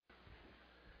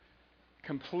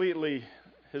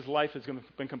his life has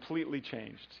been completely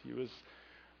changed.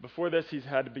 Before this, he's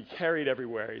had to be carried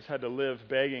everywhere. He's had to live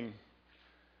begging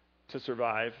to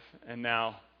survive, and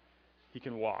now he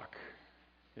can walk.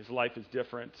 His life is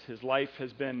different. His life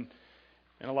has been,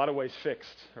 in a lot of ways,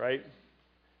 fixed, right?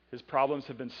 His problems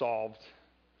have been solved.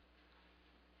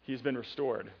 He's been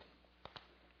restored.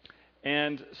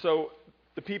 And so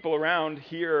the people around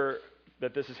hear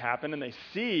that this has happened, and they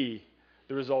see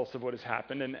the results of what has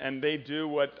happened, and they do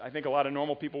what I think a lot of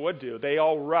normal people would do. They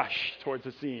all rush towards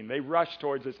the scene. They rush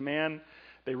towards this man.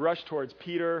 They rush towards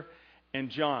Peter and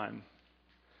John,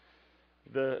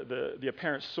 the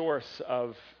apparent source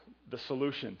of the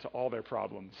solution to all their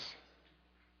problems.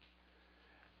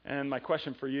 And my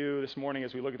question for you this morning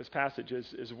as we look at this passage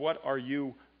is what are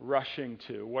you rushing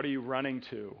to? What are you running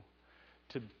to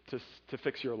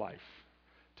fix your life,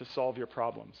 to solve your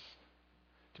problems,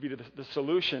 to be the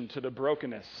solution to the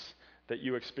brokenness that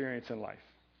you experience in life?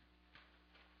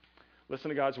 Listen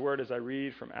to God's word as I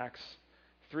read from Acts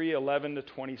 3:11 to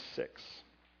 26.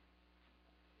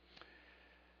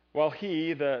 While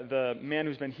he, the man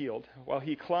who's been healed, while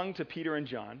he clung to Peter and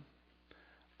John,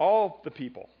 all the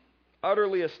people,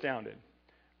 utterly astounded,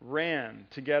 ran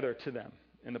together to them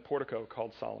in the portico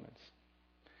called Solomon's.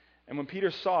 And when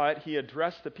Peter saw it, he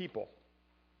addressed the people.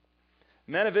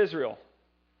 Men of Israel,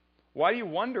 why do you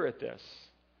wonder at this?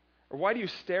 Or why do you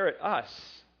stare at us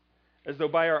as though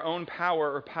by our own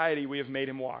power or piety we have made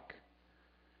him walk?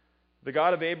 The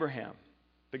God of Abraham,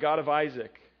 the God of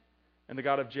Isaac, and the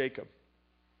God of Jacob,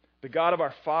 the God of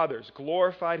our fathers,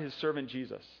 glorified his servant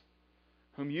Jesus,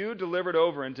 whom you delivered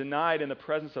over and denied in the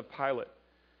presence of Pilate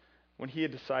when he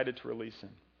had decided to release him.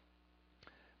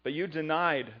 But you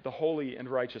denied the holy and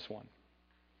righteous one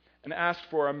and asked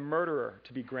for a murderer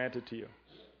to be granted to you.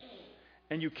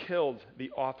 And you killed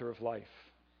the author of life,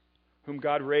 whom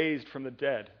God raised from the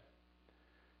dead.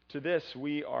 To this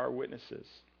we are witnesses.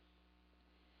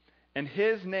 And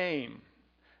his name,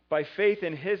 by faith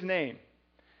in his name,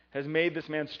 has made this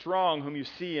man strong whom you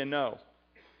see and know.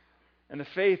 And the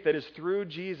faith that is through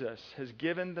Jesus has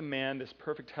given the man this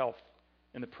perfect health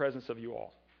in the presence of you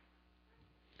all.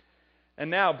 And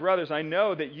now, brothers, I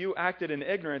know that you acted in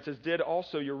ignorance, as did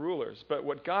also your rulers. But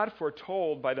what God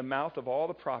foretold by the mouth of all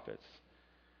the prophets,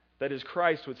 that his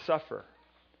Christ would suffer,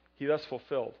 he thus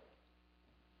fulfilled.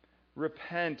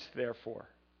 Repent, therefore,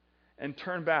 and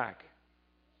turn back,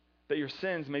 that your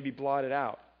sins may be blotted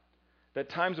out, that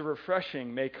times of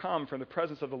refreshing may come from the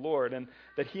presence of the Lord, and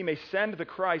that he may send the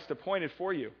Christ appointed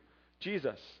for you,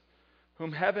 Jesus,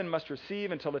 whom heaven must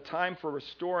receive until the time for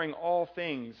restoring all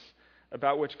things,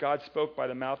 about which God spoke by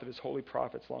the mouth of his holy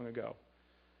prophets long ago.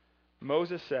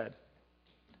 Moses said,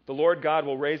 the Lord God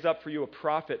will raise up for you a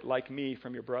prophet like me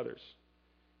from your brothers.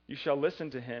 You shall listen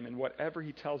to him in whatever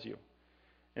he tells you.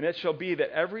 And it shall be that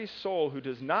every soul who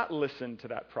does not listen to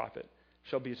that prophet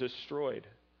shall be destroyed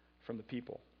from the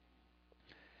people.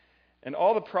 And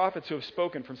all the prophets who have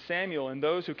spoken from Samuel and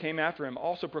those who came after him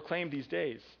also proclaimed these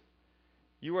days,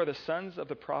 you are the sons of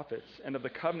the prophets and of the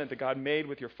covenant that God made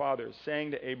with your fathers,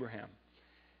 saying to Abraham,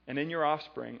 and in your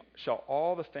offspring shall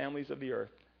all the families of the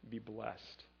earth be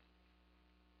blessed.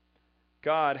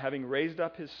 God, having raised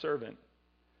up his servant,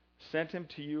 sent him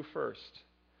to you first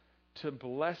to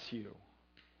bless you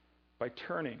by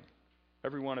turning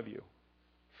every one of you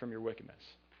from your wickedness.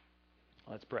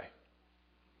 Let's pray.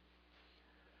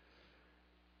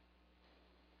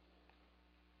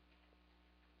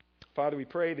 Father, we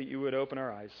pray that you would open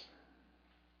our eyes,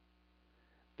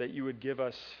 that you would give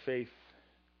us faith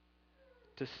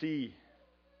to see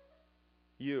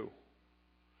you,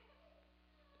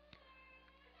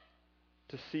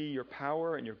 to see your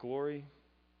power and your glory,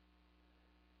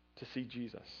 to see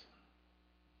Jesus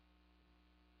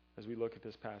as we look at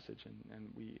this passage. And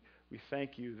we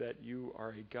thank you that you are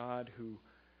a God who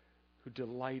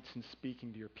delights in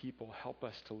speaking to your people. Help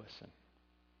us to listen.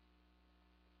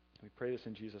 We pray this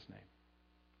in Jesus' name.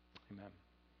 Amen.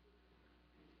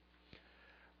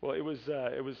 Well, it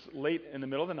was late in the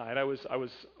middle of the night. I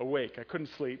was awake. I couldn't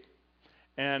sleep,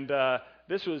 and I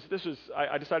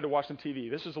decided to watch some TV.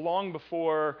 This was long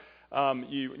before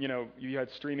you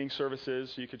had streaming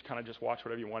services, so you could kind of just watch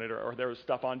whatever you wanted, or there was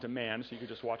stuff on demand, so you could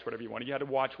just watch whatever you wanted. You had to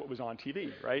watch what was on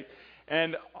TV, right?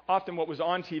 And often what was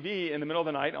on TV in the middle of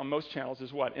the night on most channels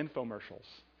is what? Infomercials.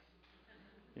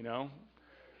 You know?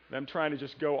 Them trying to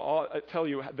just tell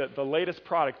you that the latest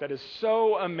product that is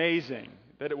so amazing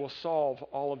that it will solve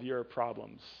all of your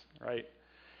problems, right?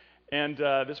 And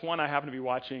this one I happen to be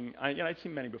watching, I'd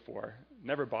seen many before,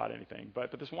 never bought anything,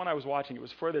 but this one I was watching, it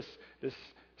was for this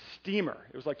steamer.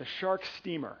 It was like the shark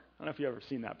steamer. I don't know if you've ever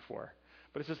seen that before.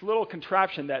 But it's this little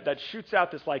contraption that shoots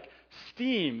out this like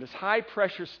steam, this high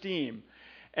pressure steam.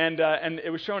 And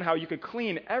it was shown how you could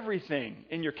clean everything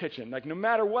in your kitchen. Like no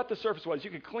matter what the surface was,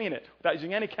 you could clean it without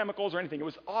using any chemicals or anything. It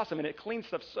was awesome, and it cleaned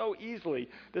stuff so easily.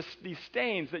 These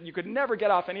stains that you could never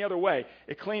get off any other way,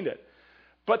 it cleaned it.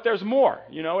 But there's more.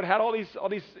 It had all these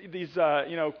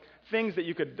things that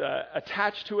you could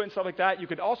attach to it and stuff like that. You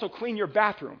could also clean your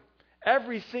bathroom.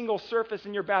 Every single surface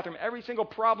in your bathroom, every single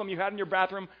problem you had in your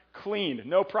bathroom, cleaned,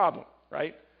 no problem,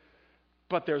 right?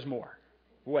 But there's more.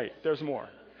 Wait, there's more.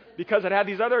 Because it had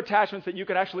these other attachments that you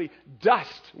could actually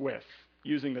dust with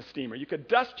using the steamer. You could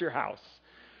dust your house.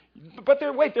 But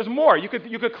there's more. You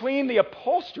could clean the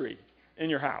upholstery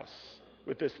in your house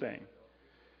with this thing.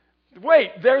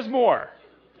 Wait, there's more.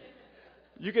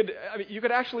 You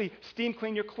could actually steam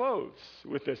clean your clothes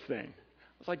with this thing.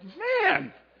 I was like,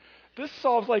 man, this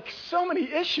solves like so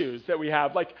many issues that we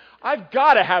have. Like, I've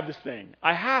got to have this thing.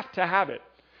 I have to have it.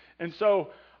 And so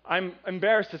I'm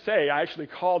embarrassed to say I actually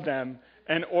called them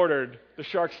and ordered the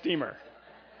Shark steamer.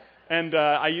 And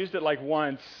I used it like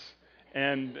once,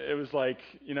 and it was like,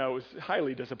 it was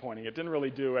highly disappointing. It didn't really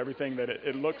do everything that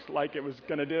it looked like it was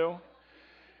going to do.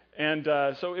 And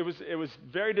so it was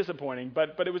very disappointing,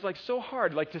 but it was like so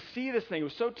hard, like to see this thing. It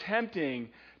was so tempting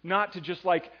not to just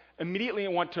like immediately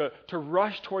want to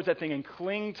rush towards that thing and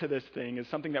cling to this thing as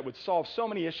something that would solve so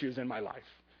many issues in my life.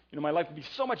 My life would be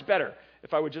so much better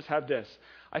if I would just have this.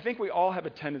 I think we all have a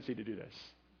tendency to do this.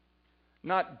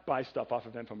 Not buy stuff off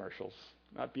of infomercials,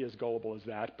 not be as gullible as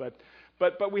that,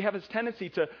 but we have this tendency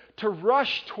to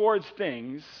rush towards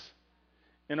things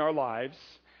in our lives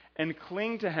and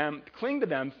cling to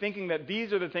them, thinking that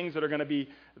these are the things that are going to be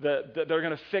that are going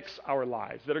to fix our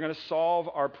lives, that are going to solve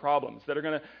our problems, that are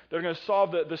going to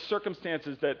solve the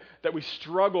circumstances that we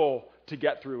struggle to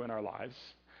get through in our lives,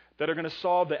 that are going to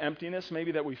solve the emptiness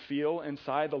maybe that we feel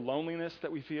inside, the loneliness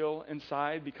that we feel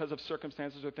inside because of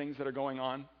circumstances or things that are going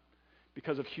on,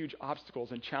 because of huge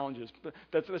obstacles and challenges.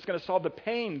 That's going to solve the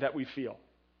pain that we feel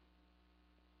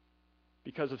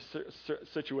because of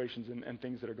situations and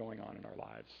things that are going on in our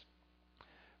lives.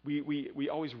 We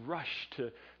always rush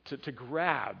to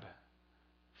grab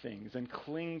things and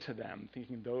cling to them,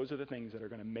 thinking those are the things that are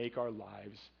going to make our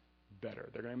lives better.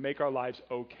 They're going to make our lives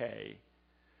okay.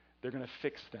 They're going to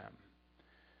fix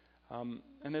them.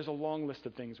 And there's a long list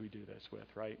of things we do this with,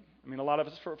 right? I mean, a lot of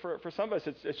us, for some of us,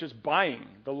 it's just buying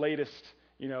the latest,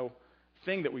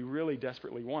 thing that we really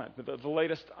desperately want. The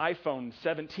latest iPhone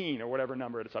 17 or whatever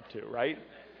number it's up to, right?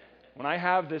 When I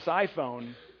have this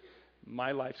iPhone,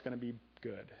 my life's going to be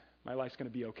good. My life's going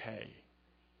to be okay.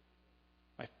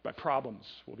 My problems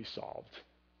will be solved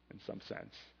in some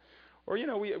sense. Or,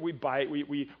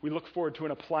 we look forward to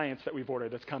an appliance that we've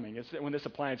ordered that's coming. When this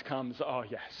appliance comes, oh,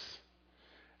 yes,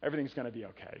 everything's going to be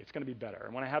okay. It's going to be better.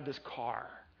 And when I have this car,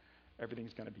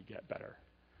 everything's going to get better.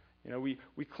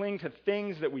 We cling to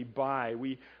things that we buy.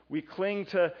 We cling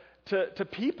to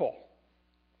people,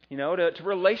 to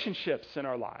relationships in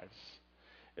our lives.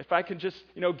 If I could just,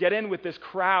 get in with this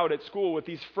crowd at school, with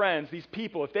these friends, these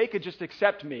people, if they could just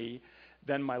accept me,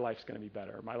 then my life's going to be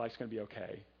better. My life's going to be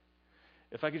okay.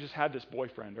 If I could just have this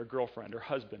boyfriend or girlfriend or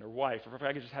husband or wife, or if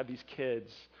I could just have these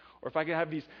kids, or if I could have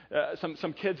these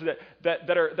some kids that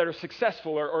are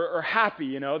successful or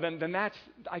happy, then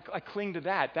I cling to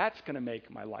that. That's going to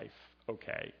make my life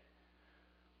okay.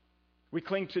 We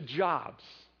cling to jobs.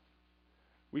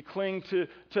 We cling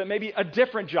to maybe a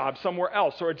different job somewhere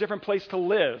else or a different place to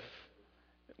live.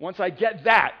 Once I get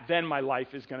that, then my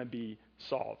life is going to be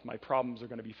solved. My problems are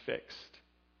going to be fixed.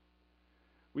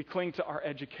 We cling to our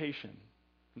education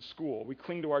in school. We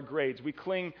cling to our grades. We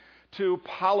cling to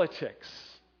politics.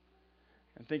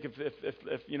 And think if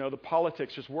the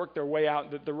politics just work their way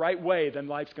out the right way, then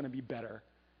life's going to be better.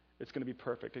 It's going to be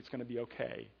perfect. It's going to be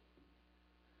okay.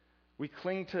 We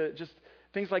cling to just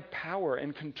things like power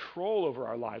and control over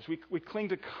our lives. We cling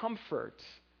to comfort.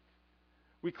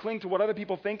 We cling to what other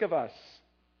people think of us.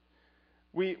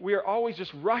 We are always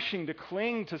just rushing to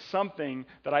cling to something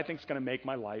that I think is going to make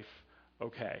my life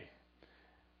okay.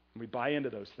 And we buy into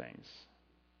those things.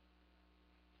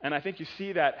 And I think you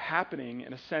see that happening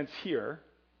in a sense here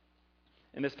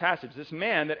in this passage. This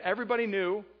man that everybody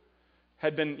knew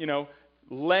had been,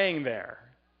 laying there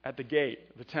at the gate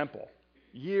of the temple.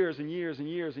 Years and years and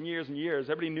years and years and years.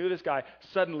 Everybody knew this guy.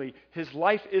 Suddenly, his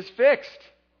life is fixed.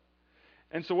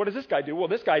 And so what does this guy do? Well,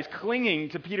 this guy's clinging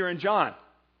to Peter and John.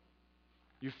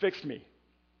 You fixed me.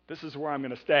 This is where I'm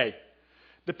going to stay.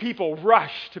 The people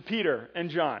rush to Peter and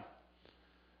John.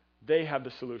 They have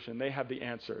the solution. They have the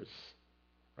answers,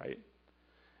 right?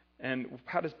 And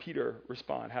how does Peter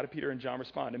respond? How do Peter and John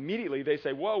respond? Immediately they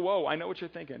say, whoa, I know what you're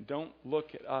thinking. Don't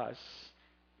look at us.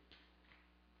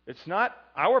 It's not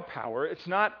our power. It's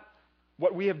not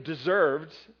what we have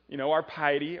deserved, our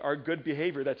piety, our good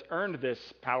behavior that's earned this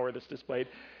power that's displayed.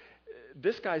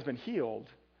 This guy's been healed,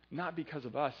 not because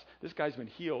of us. This guy's been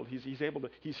healed.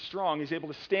 He's strong. He's able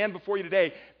to stand before you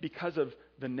today because of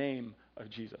the name of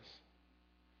Jesus.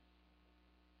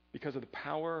 Because of the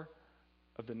power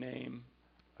of the name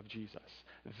of Jesus.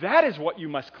 That is what you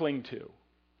must cling to.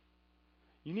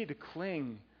 You need to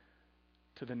cling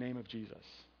to the name of Jesus.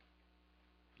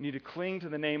 You need to cling to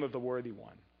the name of the worthy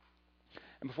one.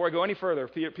 And before I go any further,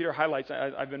 Peter highlights,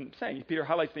 I've been saying, Peter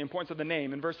highlights the importance of the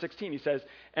name. In verse 16, he says,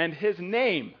 and his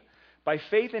name, by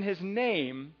faith in his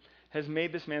name, has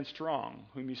made this man strong,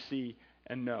 whom you see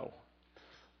and know.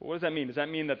 Well, what does that mean? Does that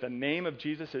mean that the name of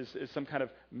Jesus is some kind of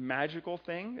magical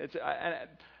thing?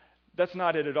 That's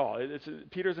not it at all.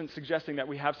 Peter isn't suggesting that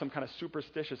we have some kind of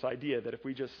superstitious idea that if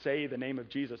we just say the name of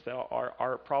Jesus, that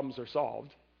our problems are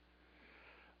solved.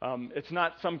 It's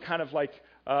not some kind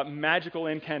of magical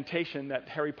incantation that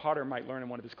Harry Potter might learn in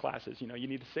one of his classes. You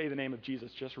need to say the name of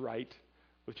Jesus just right,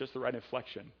 with just the right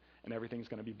inflection, and everything's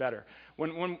going to be better.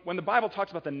 When the Bible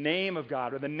talks about the name of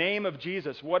God or the name of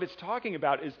Jesus, what it's talking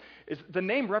about is the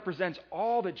name represents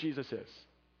all that Jesus is.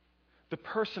 The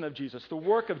person of Jesus, the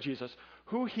work of Jesus,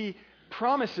 who he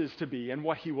promises to be and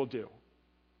what he will do.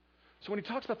 So when he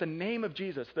talks about the name of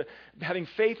Jesus, having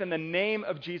faith in the name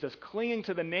of Jesus, clinging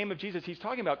to the name of Jesus, he's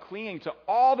talking about clinging to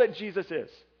all that Jesus is.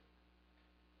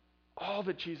 All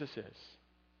that Jesus is.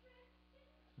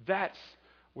 That's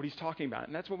what he's talking about.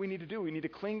 And that's what we need to do. We need to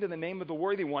cling to the name of the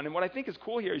worthy one. And what I think is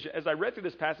cool here, as I read through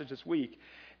this passage this week,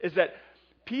 is that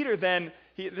Peter then,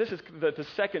 this is the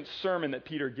second sermon that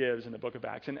Peter gives in the book of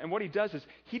Acts. And what he does is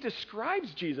he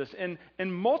describes Jesus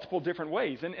in multiple different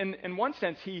ways. And in one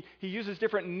sense, he uses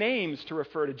different names to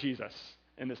refer to Jesus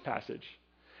in this passage.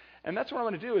 And that's what I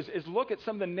want to do is look at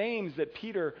some of the names that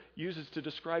Peter uses to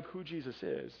describe who Jesus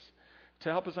is, to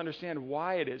help us understand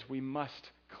why it is we must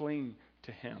cling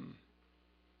to him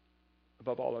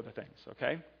above all other things,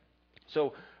 okay?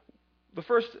 So the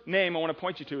first name I want to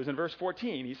point you to is in verse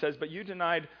 14. He says, but you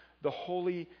denied the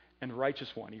holy and righteous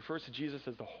one. He refers to Jesus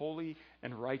as the holy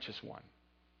and righteous one,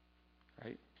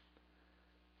 right?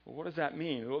 Well, what does that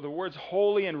mean? Well, the words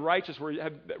holy and righteous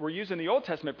were used in the Old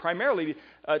Testament primarily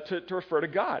to refer to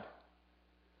God,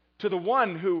 to the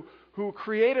one who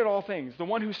created all things, the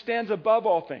one who stands above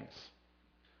all things,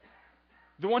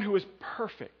 the one who is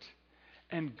perfect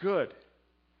and good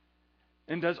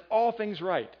and does all things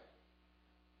right.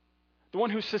 The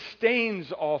one who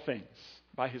sustains all things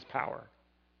by his power.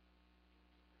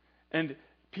 And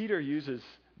Peter uses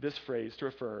this phrase to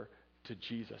refer to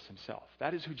Jesus himself.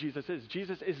 That is who Jesus is.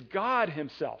 Jesus is God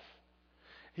himself.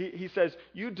 He says,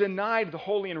 you denied the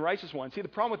holy and righteous one. See, the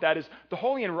problem with that is the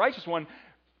holy and righteous one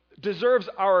deserves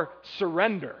our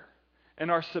surrender and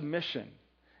our submission.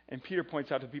 And Peter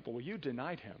points out to people, well, you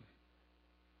denied him.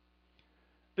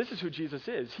 This is who Jesus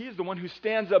is. He is the one who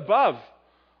stands above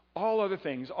all other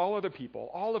things, all other people,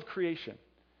 all of creation.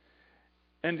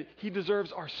 And he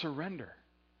deserves our surrender.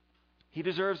 He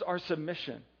deserves our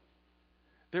submission.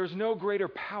 There is no greater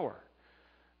power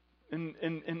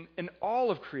in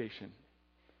all of creation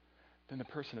than the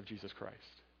person of Jesus Christ.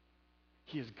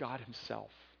 He is God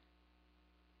himself.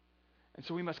 And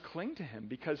so we must cling to him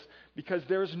because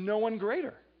there is no one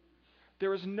greater.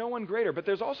 There is no one greater. But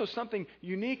there's also something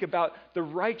unique about the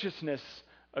righteousness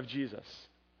of Jesus.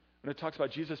 When it talks about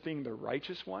Jesus being the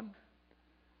righteous one,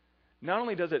 not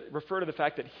only does it refer to the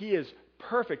fact that he is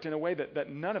perfect in a way that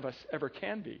none of us ever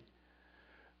can be,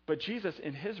 but Jesus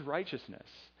in his righteousness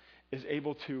is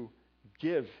able to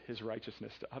give his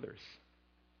righteousness to others.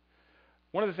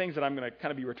 One of the things that I'm going to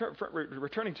kind of be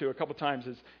returning to a couple times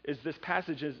is this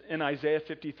passage is in Isaiah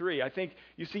 53. I think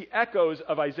you see echoes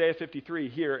of Isaiah 53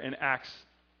 here in Acts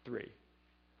 3.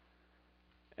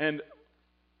 And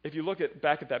if you look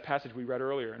back at that passage we read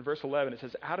earlier, in verse 11, it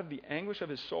says, out of the anguish of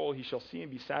his soul he shall see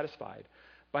and be satisfied.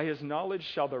 By his knowledge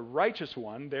shall the righteous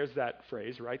one, there's that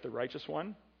phrase, right? The righteous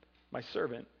one, my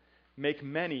servant, make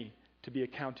many to be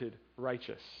accounted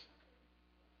righteous.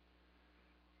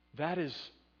 That is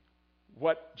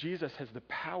what Jesus has the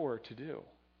power to do.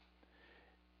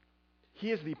 He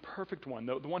is the perfect one,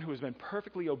 the one who has been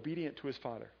perfectly obedient to his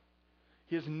Father.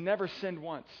 He has never sinned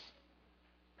once.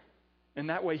 In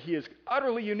that way, he is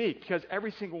utterly unique because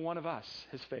every single one of us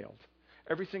has failed.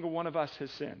 Every single one of us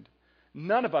has sinned.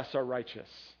 None of us are righteous.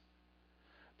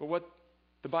 But what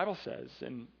the Bible says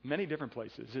in many different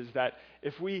places is that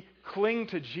if we cling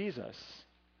to Jesus,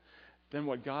 then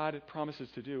what God promises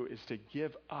to do is to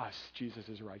give us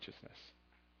Jesus' righteousness.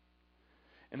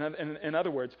 In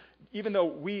other words, even though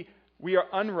we are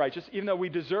unrighteous, even though we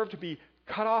deserve to be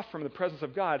cut off from the presence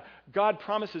of God, God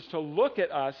promises to look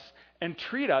at us and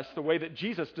treat us the way that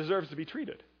Jesus deserves to be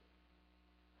treated.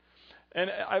 And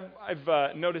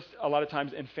I've noticed a lot of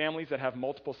times in families that have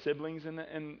multiple siblings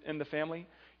in the family,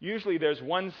 usually there's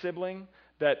one sibling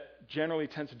that generally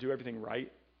tends to do everything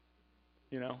right,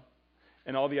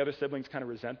 and all the other siblings kind of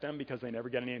resent them because they never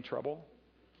get any in trouble.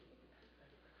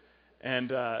 And,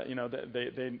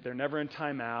 they're never in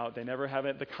timeout. They never have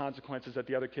the consequences that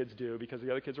the other kids do because the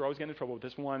other kids are always getting in trouble. But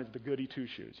this one is the goody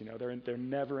two-shoes. They're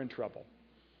never in trouble.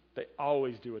 They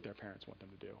always do what their parents want them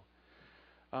to do.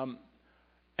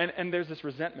 And there's this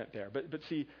resentment there. But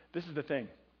see, this is the thing.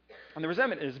 And the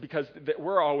resentment is because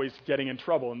we're always getting in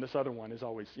trouble, and this other one is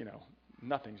always,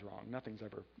 nothing's wrong. Nothing's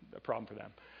ever a problem for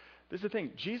them. This is the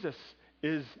thing. Jesus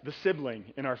is the sibling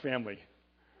in our family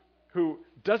who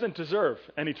doesn't deserve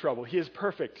any trouble. He is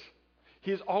perfect.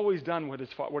 He has always done what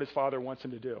his Father wants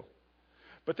him to do.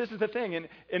 But this is the thing.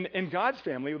 In God's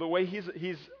family, the way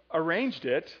he's arranged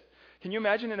it, can you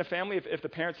imagine in a family if the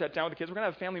parents sat down with the kids, we're going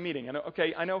to have a family meeting. And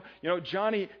okay, I know,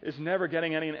 Johnny is never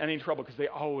getting any trouble because they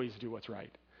always do what's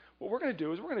right. What we're going to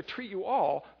do is we're going to treat you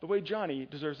all the way Johnny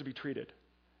deserves to be treated.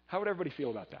 How would everybody feel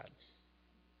about that?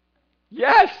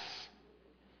 Yes!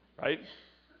 Right?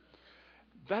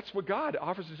 That's what God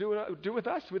offers to do with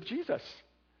us, with Jesus.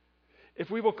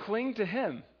 If we will cling to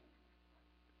him,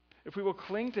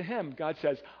 God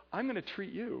says, I'm going to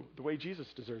treat you the way Jesus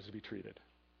deserves to be treated,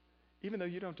 even though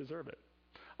you don't deserve it.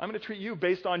 I'm going to treat you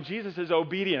based on Jesus'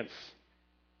 obedience.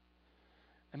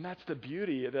 And that's the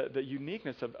beauty, the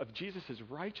uniqueness of Jesus'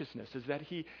 righteousness, is that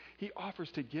he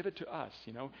offers to give it to us.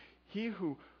 He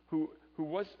who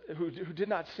did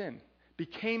not sin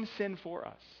became sin for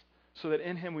us, so that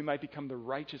in him we might become the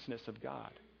righteousness of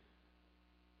God.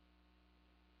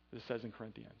 This says in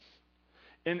Corinthians.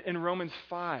 In Romans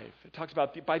 5, it talks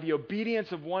about by the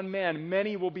obedience of one man,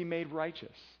 many will be made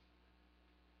righteous.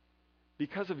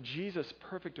 Because of Jesus'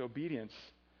 perfect obedience,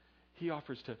 he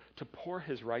offers to pour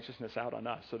his righteousness out on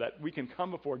us so that we can come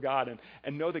before God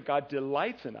and know that God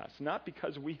delights in us, not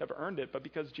because we have earned it, but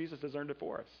because Jesus has earned it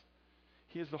for us.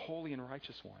 He is the holy and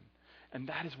righteous one. And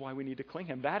that is why we need to cling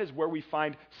to him. That is where we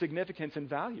find significance and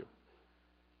value,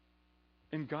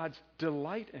 in God's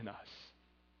delight in us.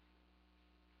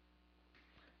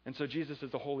 And so Jesus is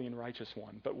the holy and righteous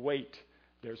one. But wait,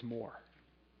 there's more.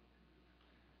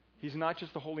 He's not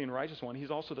just the holy and righteous one,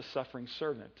 he's also the suffering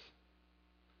servant.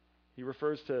 He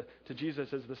refers to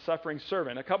Jesus as the suffering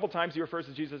servant. A couple times he refers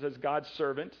to Jesus as God's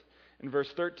servant. In verse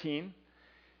 13,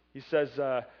 he says,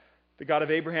 the God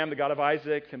of Abraham, the God of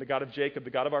Isaac, and the God of Jacob,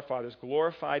 the God of our fathers,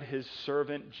 glorified his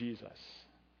servant Jesus.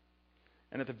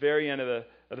 And at the very end of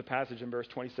the passage in verse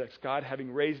 26, God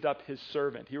having raised up his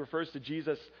servant. He refers to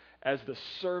Jesus as the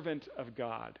servant of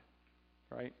God,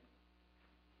 right?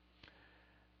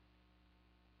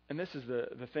 And this is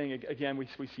the thing, again, we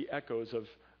see echoes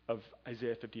of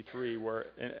Isaiah 53, where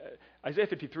Isaiah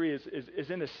 53 is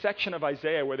in a section of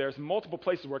Isaiah where there's multiple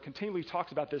places where it continually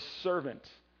talks about this servant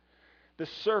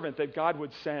that God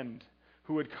would send,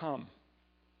 who would come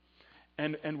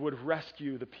and would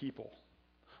rescue the people,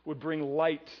 would bring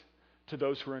light to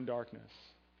those who are in darkness.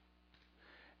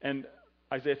 And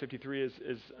Isaiah 53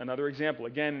 is another example.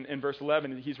 Again, in verse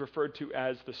 11, he's referred to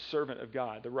as the servant of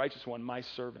God, the righteous one, my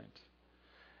servant.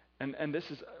 And this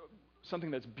is something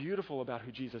that's beautiful about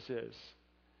who Jesus is.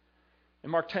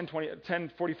 In Mark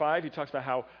 10:45, he talks about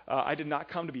how I did not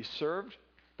come to be served,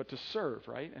 but to serve,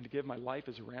 right? And to give my life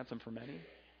as a ransom for many.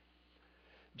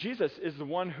 Jesus is the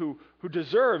one who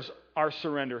deserves our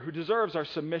surrender, who deserves our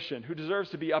submission, who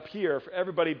deserves to be up here for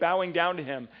everybody bowing down to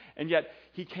him. And yet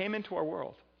he came into our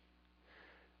world,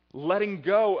 letting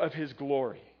go of his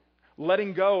glory,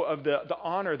 letting go of the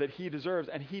honor that he deserves,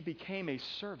 and he became a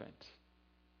servant.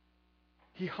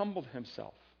 He humbled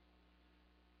himself.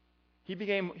 He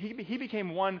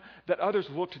became one that others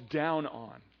looked down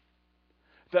on,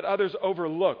 that others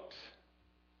overlooked.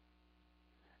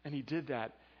 And he did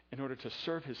that in order to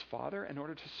serve his Father, in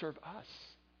order to serve us,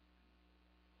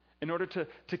 in order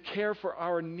to care for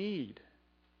our need.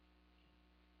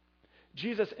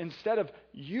 Jesus, instead of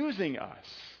using us,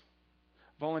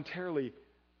 voluntarily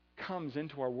comes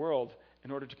into our world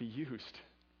in order to be used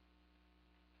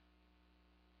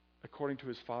according to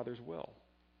his Father's will.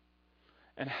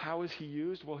 And how is he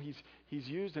used? Well, he's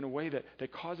used in a way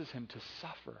that causes him to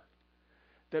suffer,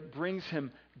 that brings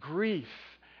him grief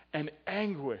and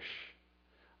anguish.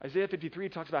 Isaiah 53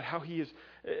 talks about how he is,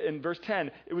 in verse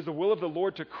 10, it was the will of the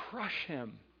Lord to crush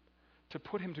him, to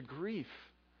put him to grief.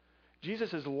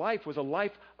 Jesus' life was a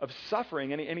life of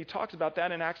suffering, and he talks about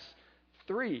that in Acts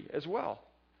 3 as well.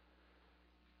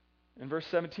 In verse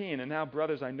 17, and now,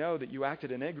 brothers, I know that you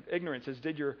acted in ignorance, as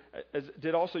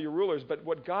did also your rulers. But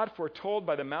what God foretold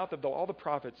by the mouth of all the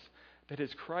prophets, that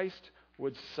his Christ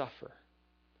would suffer,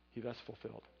 he thus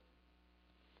fulfilled.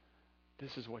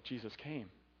 This is what Jesus came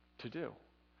to do.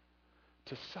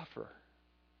 To suffer.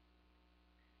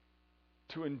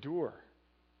 To endure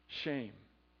shame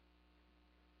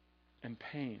and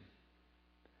pain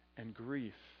and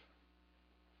grief.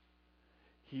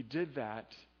 He did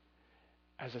that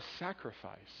as a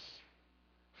sacrifice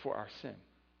for our sin,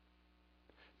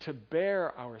 to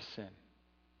bear our sin.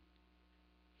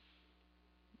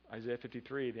 Isaiah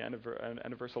 53, the end of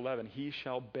verse 11, he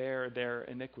shall bear their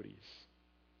iniquities.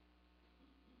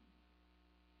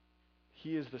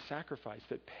 He is the sacrifice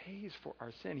that pays for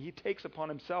our sin. He takes upon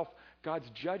himself God's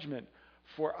judgment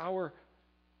for our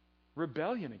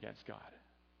rebellion against God,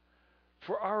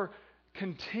 for our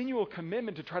continual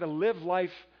commitment to try to live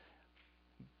life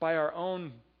by our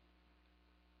own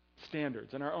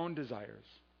standards and our own desires.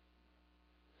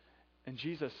 And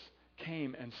Jesus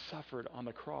came and suffered on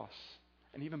the cross.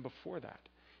 And even before that,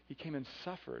 he came and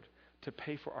suffered to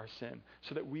pay for our sin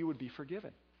so that we would be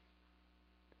forgiven.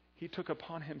 He took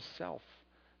upon himself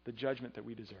the judgment that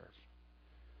we deserve.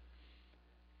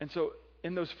 And so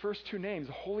in those first two names,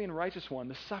 the holy and righteous one,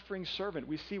 the suffering servant,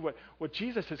 we see what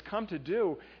Jesus has come to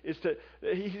do is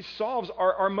he solves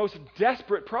our most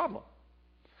desperate problem.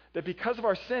 That because of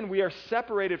our sin, we are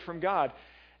separated from God.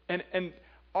 And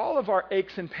all of our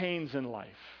aches and pains in life,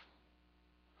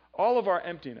 all of our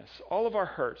emptiness, all of our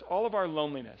hurts, all of our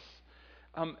loneliness,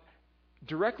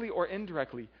 directly or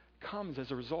indirectly, comes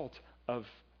as a result of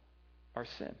our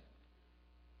sin.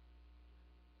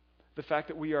 The fact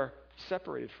that we are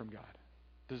separated from God,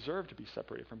 deserve to be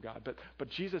separated from God. But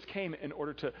Jesus came in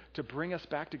order to bring us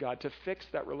back to God, to fix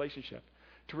that relationship,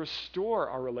 to restore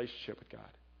our relationship with God.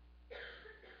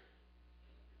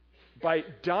 By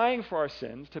dying for our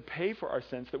sins, to pay for our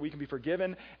sins, that we can be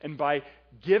forgiven, and by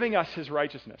giving us his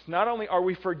righteousness. Not only are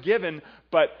we forgiven,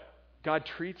 but God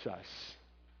treats us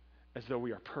as though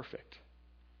we are perfect.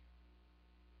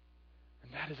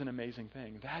 And that is an amazing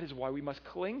thing. That is why we must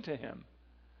cling to him.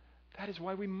 That is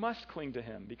why we must cling to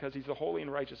him, because he's the holy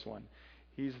and righteous one.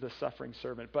 He's the suffering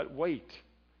servant. But wait,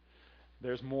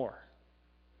 there's more.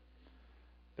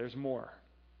 There's more.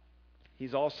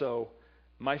 He's also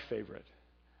my favorite,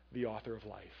 the author of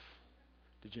life.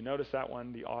 Did you notice that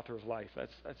one? The author of life.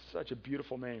 That's such a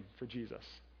beautiful name for Jesus.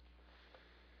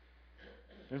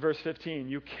 In verse 15,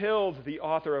 you killed the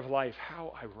author of life.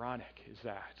 How ironic is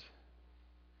that?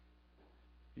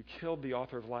 You killed the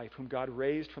author of life, whom God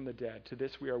raised from the dead. To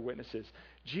this we are witnesses.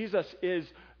 Jesus is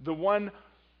the one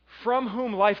from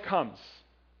whom life comes.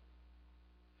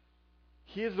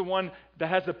 He is the one that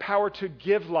has the power to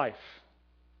give life.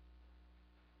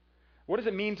 What does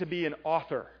it mean to be an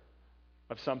author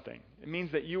of something? It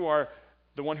means that you are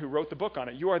the one who wrote the book on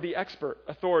it. You are the expert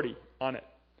authority on it.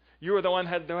 You are the one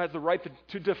who has the right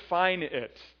to define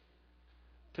it,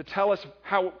 to tell us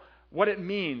what it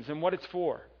means and what it's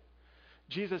for.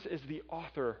 Jesus is the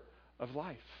author of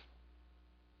life.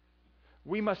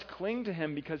 We must cling to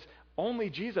him because only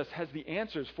Jesus has the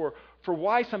answers for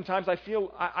why sometimes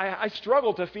I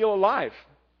struggle to feel alive.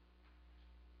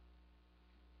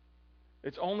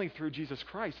 It's only through Jesus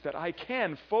Christ that I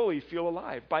can fully feel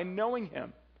alive, by knowing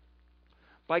him,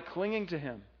 by clinging to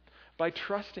him, by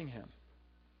trusting him.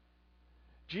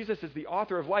 Jesus is the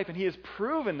author of life, and he has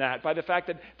proven that by the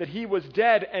fact that he was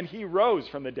dead and he rose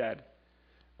from the dead.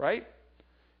 Right?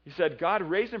 He said, God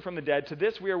raised him from the dead. To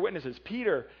this we are witnesses.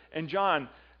 Peter and John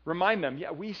remind them,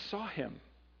 yeah, we saw him.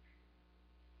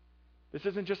 This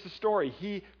isn't just a story.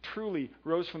 He truly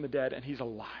rose from the dead, and he's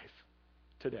alive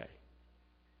today.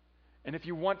 And if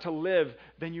you want to live,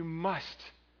 then you must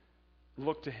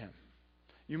look to him.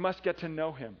 You must get to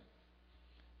know him.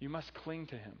 You must cling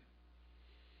to him.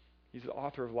 He's the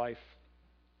author of life.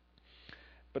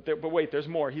 But wait, there's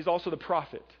more. He's also the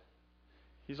prophet.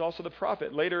 He's also the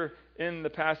prophet. Later in the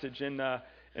passage, in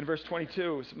verse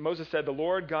 22, Moses said, the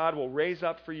Lord God will raise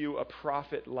up for you a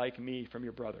prophet like me from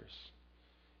your brothers.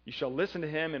 You shall listen to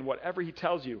him in whatever he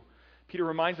tells you. Peter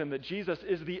reminds them that Jesus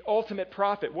is the ultimate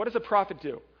prophet. What does a prophet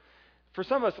do? For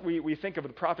some of us, we think of the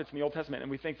prophets in the Old Testament, and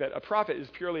we think that a prophet is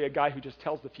purely a guy who just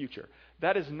tells the future.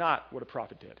 That is not what a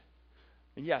prophet did.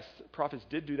 And yes, prophets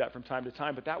did do that from time to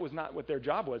time, but that was not what their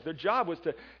job was. Their job was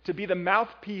to be the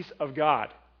mouthpiece of God,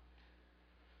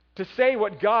 to say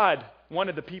what God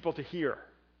wanted the people to hear.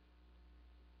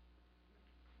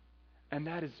 And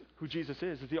that is who Jesus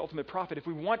is the ultimate prophet. If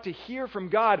we want to hear from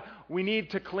God, we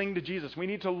need to cling to Jesus. We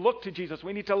need to look to Jesus.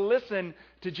 We need to listen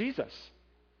to Jesus.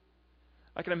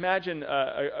 I can imagine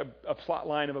a plot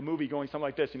line of a movie going something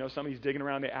like this. Somebody's digging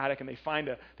around the attic and they find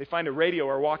a radio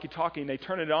or a walkie-talkie and they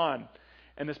turn it on,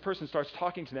 and this person starts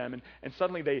talking to them, and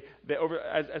suddenly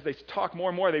as they talk more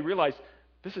and more, they realize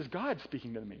this is God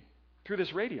speaking to me through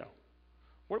this radio.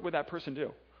 What would that person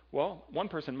do? Well, one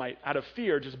person might, out of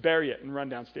fear, just bury it and run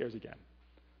downstairs again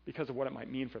because of what it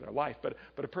might mean for their life. But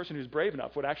a person who's brave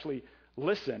enough would actually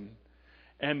listen.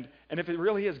 And if it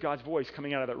really is God's voice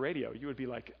coming out of that radio, you would be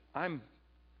like, I'm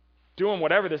doing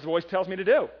whatever this voice tells me to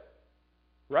do.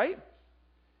 Right?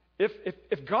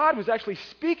 If God was actually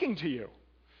speaking to you.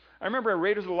 I remember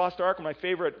Raiders of the Lost Ark, one of my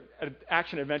favorite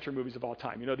action-adventure movies of all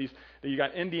time. You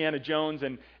got Indiana Jones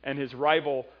and his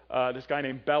rival, this guy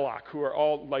named Belloc, who are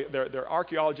all, like, they're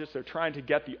archaeologists. They're trying to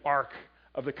get the Ark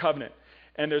of the Covenant.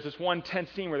 And there's this one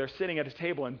tense scene where they're sitting at a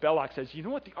table, and Belloc says, you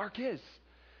know what the Ark is?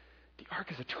 The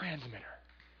Ark is a transmitter.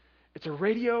 It's a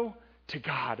radio to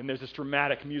God. And there's this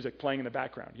dramatic music playing in the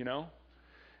background,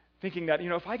 Thinking that,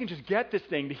 if I can just get this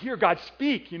thing to hear God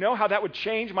speak, how that would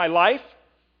change my life?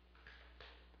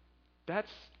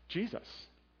 That's Jesus.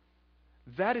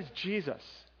 That is Jesus.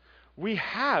 We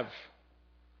have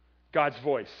God's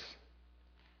voice.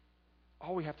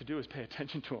 All we have to do is pay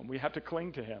attention to Him. We have to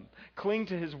cling to Him. Cling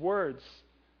to His words.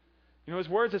 His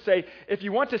words that say, if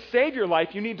you want to save your life,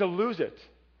 you need to lose it.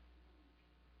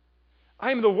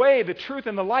 I am the way, the truth,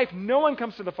 and the life. No one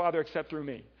comes to the Father except through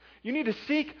me. You need to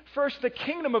seek first the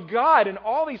kingdom of God, and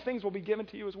all these things will be given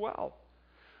to you as well.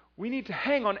 We need to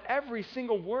hang on every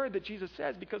single word that Jesus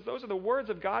says, because those are the words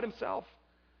of God Himself.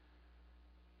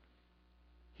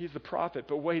 He's the prophet,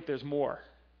 but wait, there's more.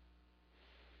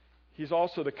 He's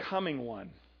also the coming one.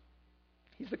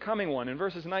 He's the coming one. In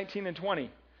verses 19 and 20,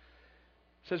 it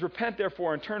says, repent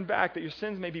therefore and turn back, that your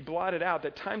sins may be blotted out,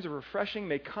 that times of refreshing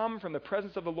may come from the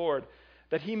presence of the Lord,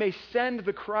 that He may send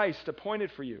the Christ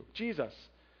appointed for you, Jesus,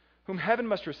 whom heaven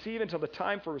must receive until the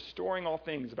time for restoring all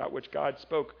things, about which God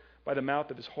spoke by the mouth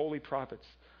of His holy prophets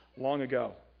long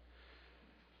ago.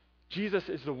 Jesus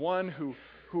is the one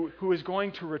who is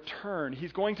going to return.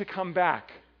 He's going to come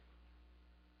back.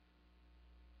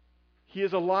 He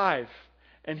is alive,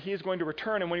 and He is going to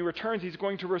return. And when He returns, He's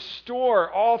going to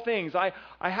restore all things. I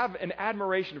have an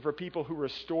admiration for people who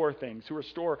restore things, who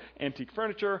restore antique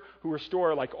furniture, who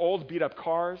restore like old beat-up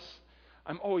cars.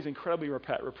 I'm always incredibly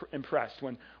impressed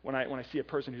when I see a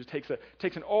person who takes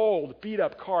an old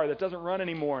beat-up car that doesn't run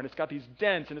anymore, and it's got these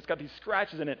dents and it's got these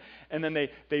scratches in it, and then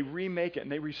they remake it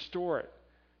and they restore it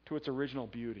to its original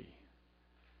beauty.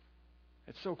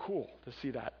 It's so cool to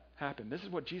see that happen. This is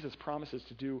what Jesus promises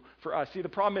to do for us. See, the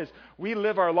problem is we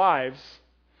live our lives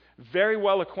very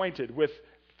well acquainted with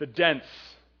the dents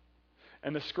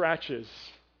and the scratches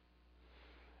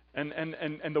and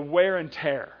the wear and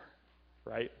tear,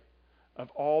 right? Of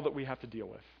all that we have to deal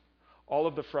with, all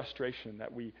of the frustration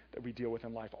that we deal with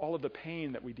in life, all of the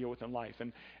pain that we deal with in life,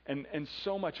 and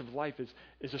so much of life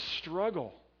is a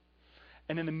struggle.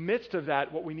 And in the midst of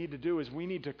that, what we need to do is we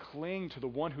need to cling to the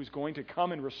one who's going to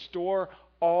come and restore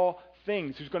all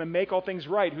things, who's going to make all things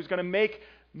right, who's going to make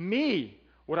me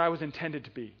what I was intended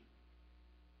to be.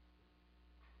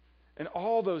 And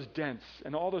all those dents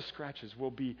and all those scratches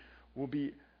will be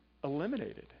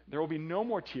eliminated. There will be no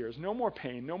more tears, no more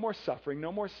pain, no more suffering,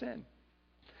 no more sin.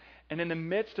 And in the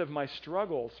midst of my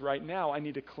struggles right now, I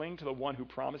need to cling to the one who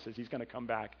promises He's going to come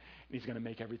back and He's going to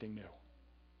make everything new.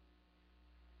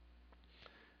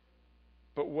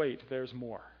 But wait, there's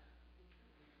more.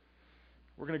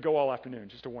 We're going to go all afternoon,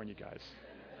 just to warn you guys.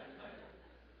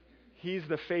 He's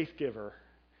the faith giver.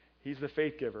 He's the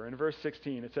faith giver. In verse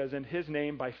 16, it says, in His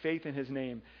name, by faith in His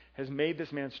name, has made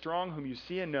this man strong, whom you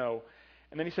see and know.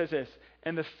 And then he says this,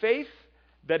 and the faith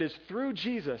that is through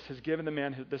Jesus has given the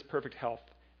man this perfect health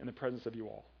in the presence of you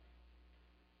all.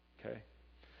 Okay?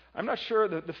 I'm not sure,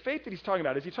 the faith that he's talking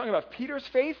about, is he talking about Peter's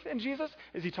faith in Jesus?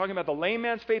 Is he talking about the lame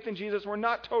man's faith in Jesus? We're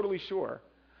not totally sure.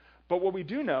 But what we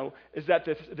do know is that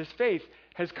this faith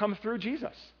has come through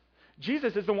Jesus.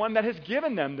 Jesus is the one that has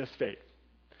given them this faith.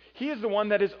 He is the one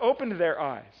that has opened their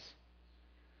eyes.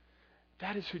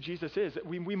 That is who Jesus is.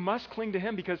 We must cling to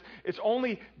Him because it's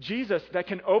only Jesus that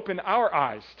can open our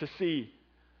eyes to see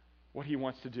what He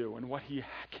wants to do and what He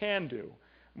can do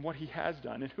and what He has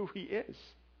done and who He is.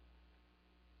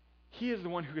 He is the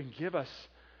one who can give us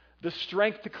the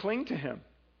strength to cling to Him.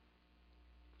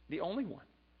 The only one.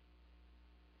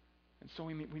 And so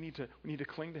we need to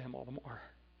cling to Him all the more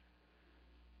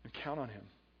and count on Him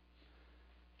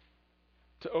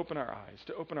to open our eyes,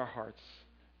 to open our hearts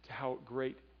to how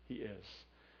great He is.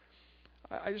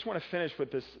 I just want to finish with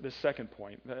this second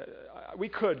point. We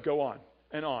could go on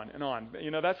and on and on.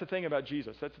 That's the thing about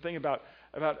Jesus. That's the thing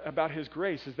about his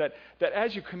grace, is that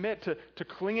as you commit to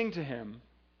clinging to him,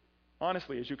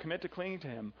 honestly, as you commit to clinging to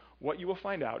him, what you will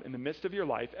find out in the midst of your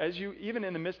life, even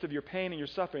in the midst of your pain and your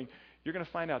suffering, you're going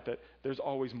to find out that there's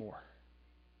always more.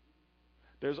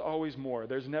 There's always more.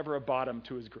 There's never a bottom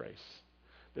to his grace.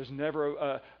 There's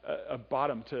never a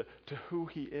bottom to who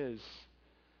he is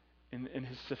in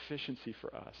his sufficiency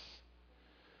for us.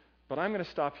 But I'm going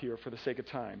to stop here for the sake of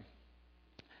time.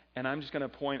 And I'm just going to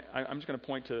point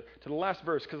to the last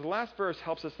verse, because the last verse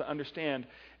helps us to understand.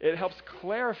 It helps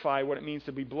clarify what it means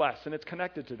to be blessed, and it's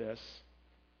connected to this.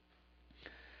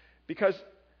 Because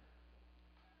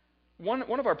one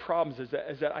of our problems is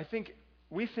that I think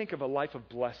we think of a life of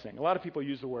blessing. A lot of people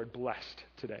use the word blessed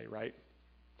today, right?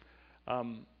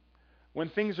 When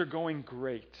things are going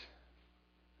great,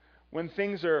 when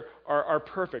things are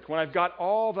perfect, when I've got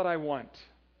all that I want,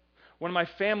 when my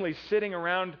family's sitting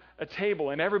around a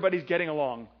table and everybody's getting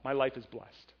along, my life is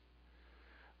blessed.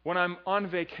 When I'm on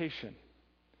vacation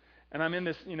and I'm in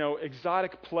this,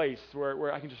 exotic place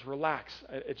where I can just relax,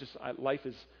 life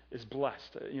is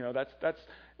blessed. That's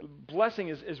blessing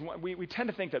is we tend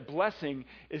to think that blessing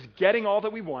is getting all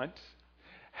that we want,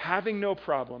 having no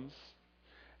problems,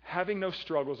 having no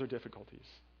struggles or difficulties.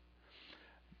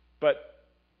 But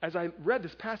as I read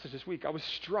this passage this week, I was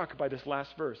struck by this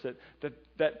last verse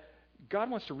that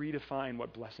God wants to redefine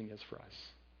what blessing is for us.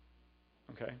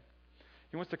 Okay?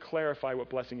 He wants to clarify what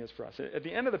blessing is for us. At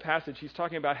the end of the passage, he's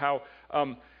talking about how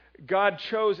God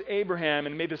chose Abraham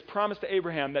and made this promise to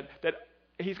Abraham that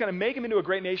he's going to make him into a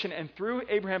great nation, and through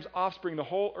Abraham's offspring, the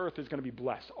whole earth is going to be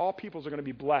blessed. All peoples are going to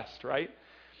be blessed, right?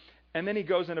 And then he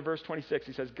goes into verse 26.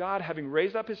 He says, God, having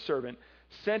raised up his servant,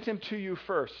 sent him to you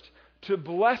first to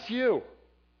bless you.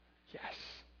 Yes.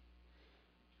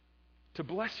 To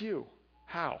bless you.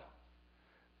 How?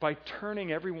 By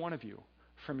turning every one of you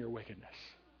from your wickedness.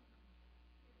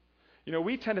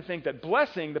 We tend to think that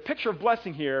blessing, the picture of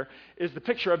blessing here, is the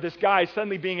picture of this guy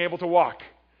suddenly being able to walk.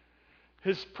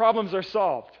 His problems are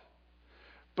solved.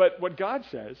 But what God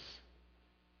says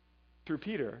through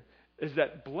Peter is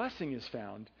that blessing is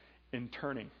found in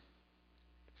turning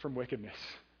from wickedness.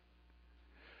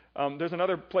 There's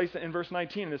another place in verse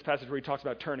 19 in this passage where he talks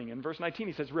about turning. In verse 19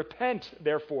 he says, repent,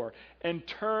 therefore, and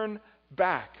turn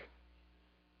back.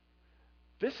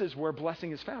 This is where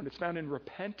blessing is found. It's found in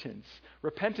repentance.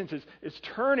 Repentance is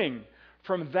turning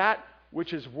from that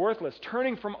which is worthless,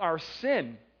 turning from our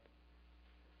sin,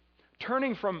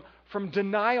 turning from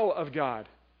denial of God,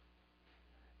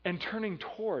 and turning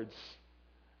towards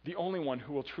the only one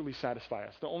who will truly satisfy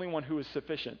us, the only one who is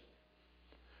sufficient.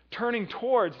 Turning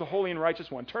towards the holy and righteous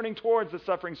one, turning towards the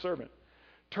suffering servant,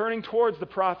 turning towards the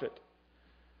prophet,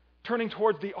 turning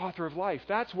towards the author of life.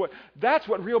 That's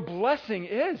what real blessing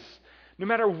is. No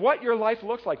matter what your life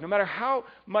looks like, no matter how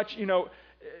much,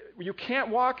 you can't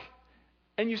walk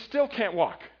and you still can't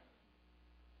walk.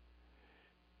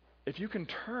 If you can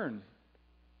turn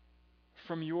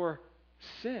from your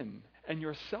sin and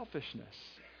your selfishness,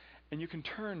 and you can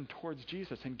turn towards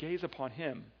Jesus and gaze upon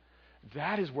him,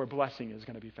 that is where blessing is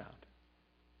going to be found.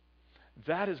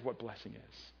 That is what blessing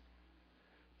is.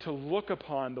 To look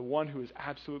upon the one who is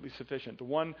absolutely sufficient, the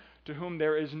one to whom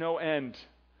there is no end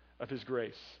of his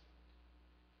grace.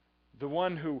 The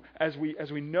one who, as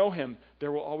we know him,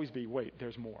 there will always be,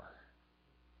 there's more.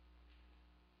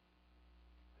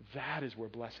 That is where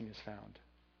blessing is found.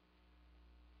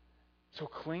 So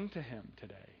cling to him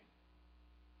today.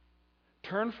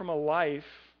 Turn from a life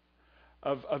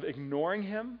of ignoring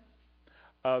him,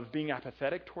 of being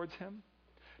apathetic towards him.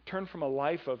 Turn from a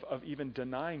life of even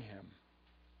denying him.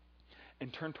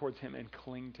 And turn towards him and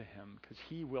cling to him, because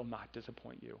he will not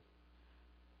disappoint you.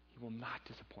 He will not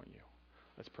disappoint you.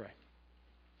 Let's pray.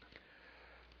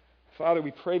 Father,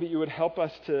 we pray that you would help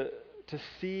us to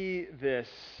see this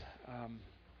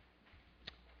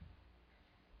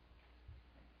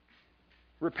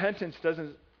repentance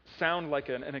doesn't sound like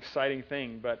an exciting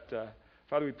thing, but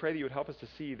Father, we pray that you would help us to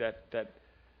see that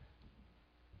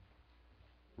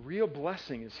real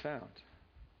blessing is found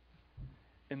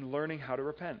in learning how to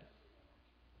repent,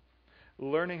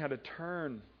 learning how to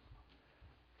turn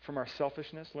from our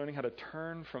selfishness, learning how to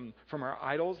turn from our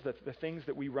idols, the things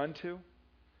that we run to,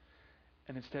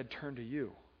 and instead turn to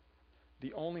you,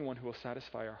 the only one who will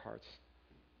satisfy our hearts.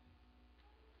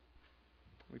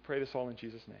 We pray this all in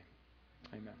Jesus' name.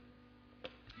 Amen.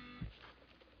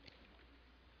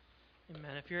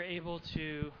 Amen. If you're able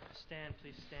to stand,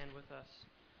 please stand with us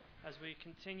as we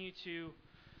continue to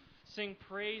sing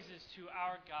praises to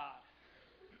our God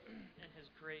in his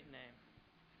great name.